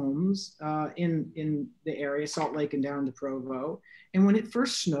areas and homes in the area, Salt Lake and down to Provo. And when it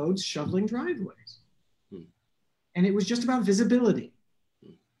first snowed, shoveling driveways. And it was just about visibility.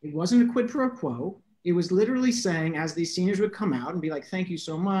 It wasn't a quid pro quo. It was literally saying, as these seniors would come out and be like, thank you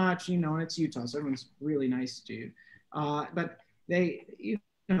so much, you know, and it's Utah, so everyone's really nice to you. But they, you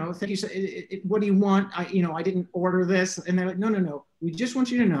know, thank you. So what do you want? I didn't order this. And they're like, no. We just want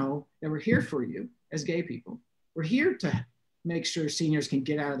you to know that we're here for you as gay people. We're here to make sure seniors can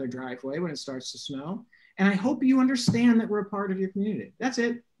get out of their driveway when it starts to snow. And I hope you understand that we're a part of your community. That's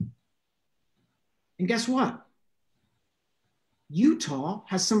it. And guess what? Utah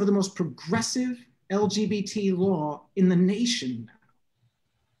has some of the most progressive LGBT law in the nation now.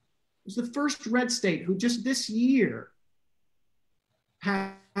 It was the first red state who just this year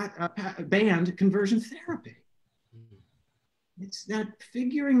banned conversion therapy. It's that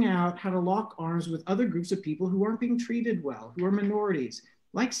figuring out how to lock arms with other groups of people who aren't being treated well, who are minorities.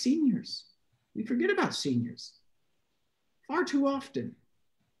 like seniors. We forget about seniors far too often.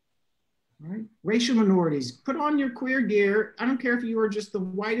 Right? Racial minorities, put on your queer gear. I don't care if you are just the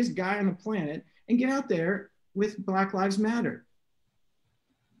whitest guy on the planet, and get out there with Black Lives Matter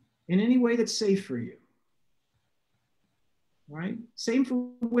in any way that's safe for you. Right? Same for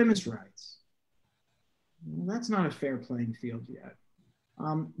women's rights. Well, that's not a fair playing field yet.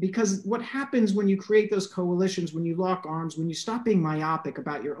 Because what happens when you create those coalitions, when you lock arms, when you stop being myopic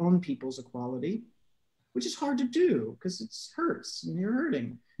about your own people's equality, which is hard to do because it hurts and you're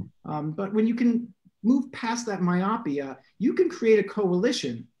hurting. But when you can move past that myopia, you can create a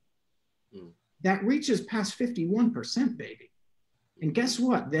coalition that reaches past 51%, baby. And guess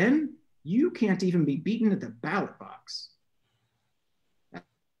what? Then you can't even be beaten at the ballot box.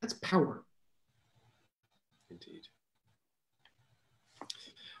 That's power. Indeed.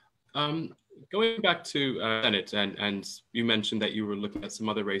 Going back to Senate, and you mentioned that you were looking at some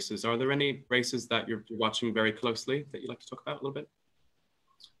other races. Are there any races that you're watching very closely that you'd like to talk about a little bit?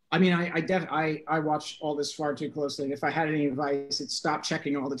 I mean, I watch all this far too closely. If I had any advice, it's stop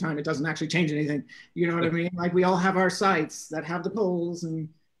checking all the time. It doesn't actually change anything. You know what I mean? Like, we all have our sites that have the polls, and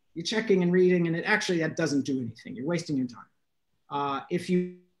you're checking and reading, and that doesn't do anything. You're wasting your time. If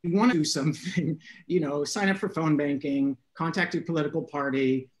you want to do something, sign up for phone banking, contact your political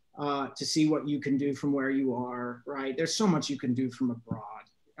party to see what you can do from where you are, right? There's so much you can do from abroad.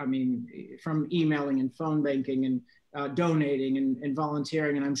 I mean, from emailing and phone banking and donating and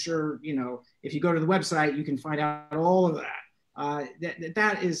volunteering. And I'm sure, if you go to the website, you can find out all of that.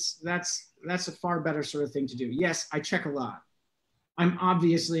 That's a far better sort of thing to do. Yes, I check a lot. I'm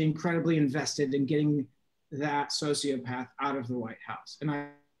obviously incredibly invested in getting that sociopath out of the White House. And I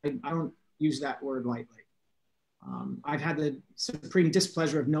don't use that word lightly. I've had the supreme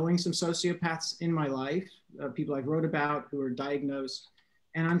displeasure of knowing some sociopaths in my life, people I've wrote about who are diagnosed.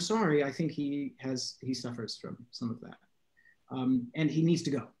 And I'm sorry, I think he suffers from some of that. And he needs to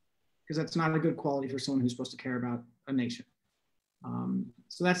go, because that's not a good quality for someone who's supposed to care about a nation.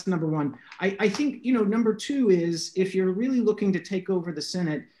 So that's number one. I think, number two is, if you're really looking to take over the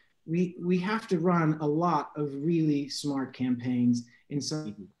Senate, we have to run a lot of really smart campaigns in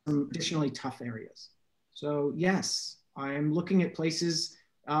some additionally tough areas. So yes, I'm looking at places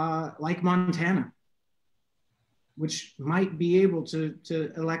like Montana, which might be able to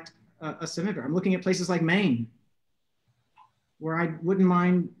elect a senator. I'm looking at places like Maine, where I wouldn't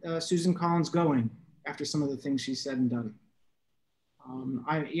mind Susan Collins going after some of the things she's said and done.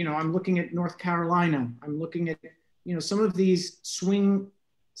 I'm looking at North Carolina. I'm looking at, some of these swing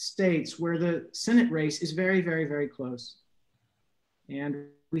states where the Senate race is very, very, very close. And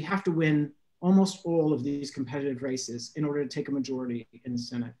we have to win almost all of these competitive races in order to take a majority in the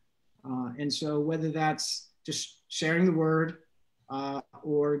Senate. And so whether that's just sharing the word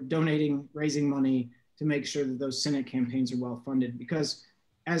or donating, raising money to make sure that those Senate campaigns are well funded, because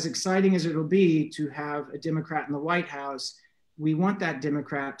as exciting as it'll be to have a Democrat in the White House, we want that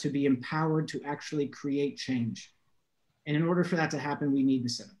Democrat to be empowered to actually create change. And in order for that to happen, we need the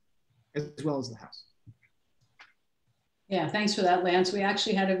Senate as well as the House. Yeah, thanks for that, Lance. We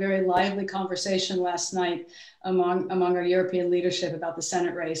actually had a very lively conversation last night among our European leadership about the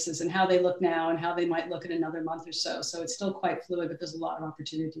Senate races and how they look now and how they might look in another month or so. So it's still quite fluid, but there's a lot of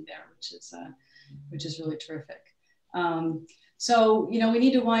opportunity there, which is really terrific. So, we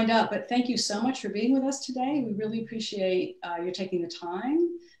need to wind up, but thank you so much for being with us today. We really appreciate you taking the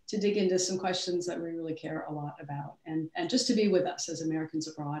time to dig into some questions that we really care a lot about, and just to be with us as Americans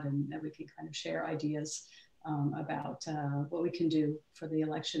abroad, and that we can kind of share ideas about what we can do for the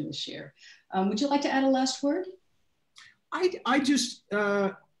election this year. Would you like to add a last word? I just,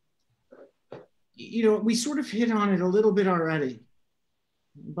 we sort of hit on it a little bit already,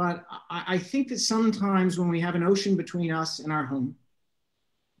 but I think that sometimes when we have an ocean between us and our home,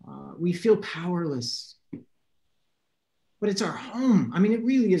 we feel powerless. But it's our home. I mean, it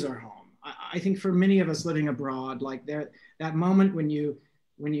really is our home. I think for many of us living abroad, like that moment when you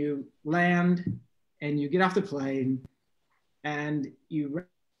land and you get off the plane and you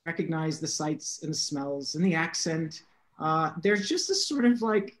recognize the sights and the smells and the accent, there's just this sort of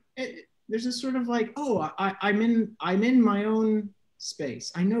like, oh, I'm in my own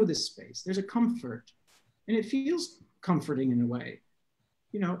space. I know this space. There's a comfort, and it feels comforting in a way.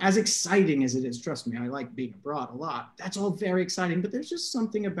 As exciting as it is, trust me, I like being abroad a lot. That's all very exciting, but there's just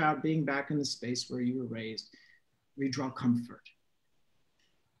something about being back in the space where you were raised, where you draw comfort.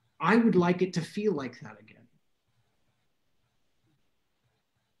 I would like it to feel like that again.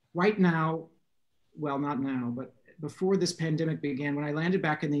 Right now, well, not now, but before this pandemic began, when I landed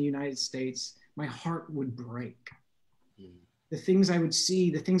back in the United States, my heart would break. the things I would see,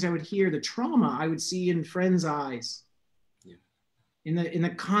 the things I would hear, the trauma I would see in friends' eyes, in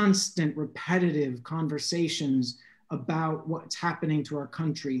the constant repetitive conversations about what's happening to our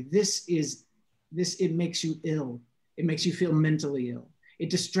country. It makes you ill. It makes you feel mentally ill. It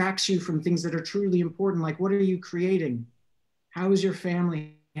distracts you from things that are truly important, like what are you creating? How is your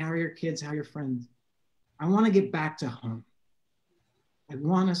family? How are your kids? How are your friends? I want to get back to home. I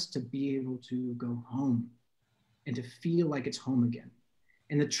want us to be able to go home and to feel like it's home again.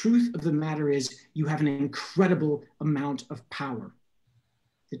 And the truth of the matter is you have an incredible amount of power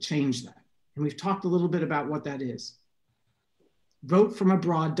to change that. And we've talked a little bit about what that is.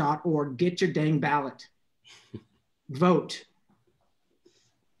 Votefromabroad.org, get your dang ballot. Vote.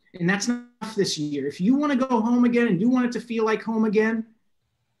 And that's not enough this year. If you want to go home again and you want it to feel like home again,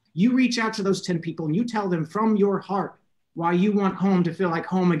 you reach out to those 10 people and you tell them from your heart why you want home to feel like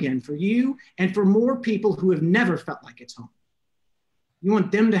home again for you and for more people who have never felt like it's home. You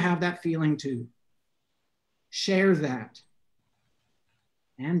want them to have that feeling too. Share that.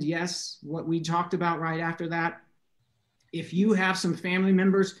 And yes, what we talked about right after that, if you have some family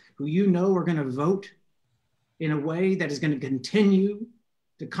members who you know are going to vote in a way that is going to continue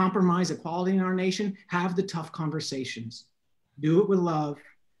to compromise equality in our nation, have the tough conversations. Do it with love.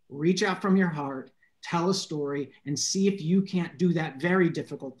 Reach out from your heart. Tell a story and see if you can't do that very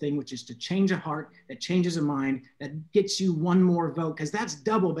difficult thing, which is to change a heart that changes a mind, that gets you one more vote, because that's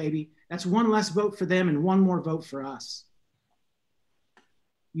double, baby. That's one less vote for them and one more vote for us.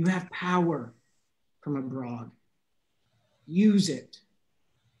 You have power from abroad. Use it,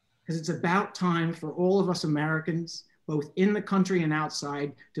 because it's about time for all of us Americans, both in the country and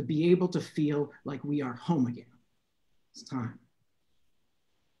outside, to be able to feel like we are home again. It's time.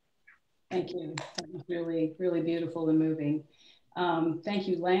 Thank you. That was really, really beautiful and moving. Thank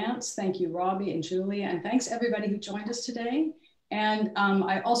you, Lance. Thank you, Robbie and Julia. And thanks everybody who joined us today. And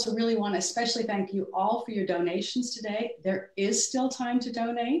I also really want to especially thank you all for your donations today. There is still time to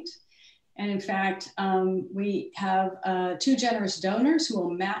donate. And in fact, we have 2 generous donors who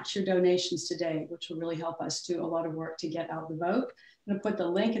will match your donations today, which will really help us do a lot of work to get out the vote. I'm going to put the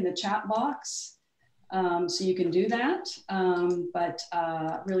link in the chat box. So you can do that, but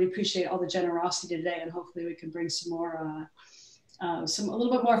really appreciate all the generosity today, and hopefully we can bring some more, a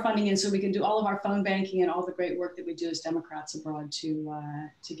little bit more funding in so we can do all of our phone banking and all the great work that we do as Democrats abroad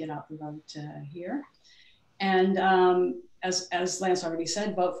to get out the vote here. And as Lance already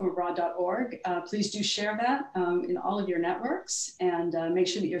said, votefromabroad.org. Please do share that in all of your networks, and make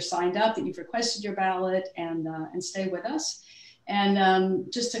sure that you're signed up, that you've requested your ballot, and stay with us.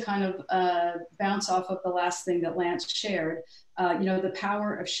 And just to kind of bounce off of the last thing that Lance shared, you know, the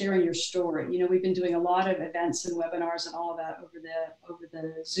power of sharing your story. You know, we've been doing a lot of events and webinars and all of that over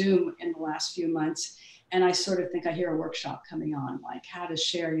the Zoom in the last few months. And I sort of think I hear a workshop coming on, like how to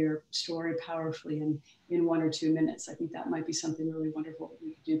share your story powerfully in 1 or 2 minutes. I think that might be something really wonderful that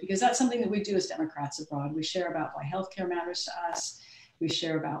we could do, because that's something that we do as Democrats abroad. We share about why healthcare matters to us. We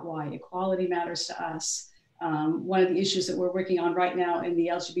share about why equality matters to us. One of the issues that we're working on right now in the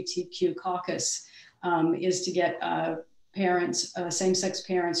LGBTQ caucus is to get parents, same-sex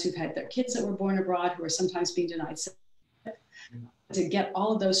parents who've had their kids that were born abroad, who are sometimes being denied, to get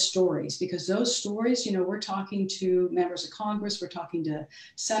all of those stories, because those stories, you know, we're talking to members of Congress, we're talking to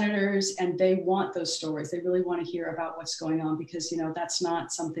senators, and they want those stories. They really want to hear about what's going on, because, you know, that's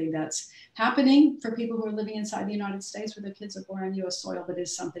not something that's happening for people who are living inside the United States where their kids are born on US soil, but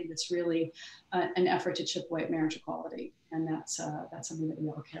is something that's really an effort to chip away at marriage equality. And that's something that we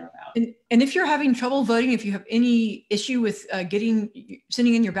all care about. And if you're having trouble voting, if you have any issue with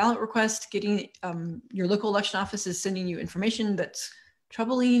sending in your ballot request, getting your local election offices sending you information that's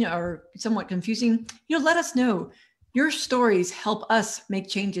troubling or somewhat confusing, you know, let us know. Your stories help us make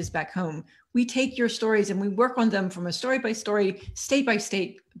changes back home. We take your stories and we work on them from a story by story, state by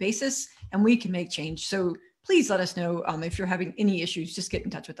state basis, and we can make change. So please let us know if you're having any issues. Just get in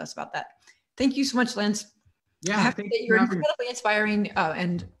touch with us about that. Thank you so much, Lance. Yeah, I have to say, you're incredibly inspiring,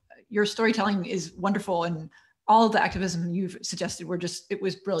 and your storytelling is wonderful, and all of the activism you've suggested it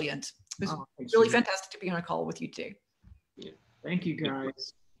was brilliant. It was really fantastic to be on a call with you today. Yeah. Thank you,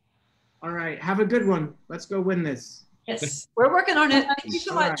 guys. All right, have a good one. Let's go win this. Yes. We're working on it. Thank you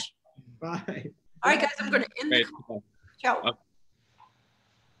so much. Right. Bye. All right, guys, I'm going to end the call. Ciao.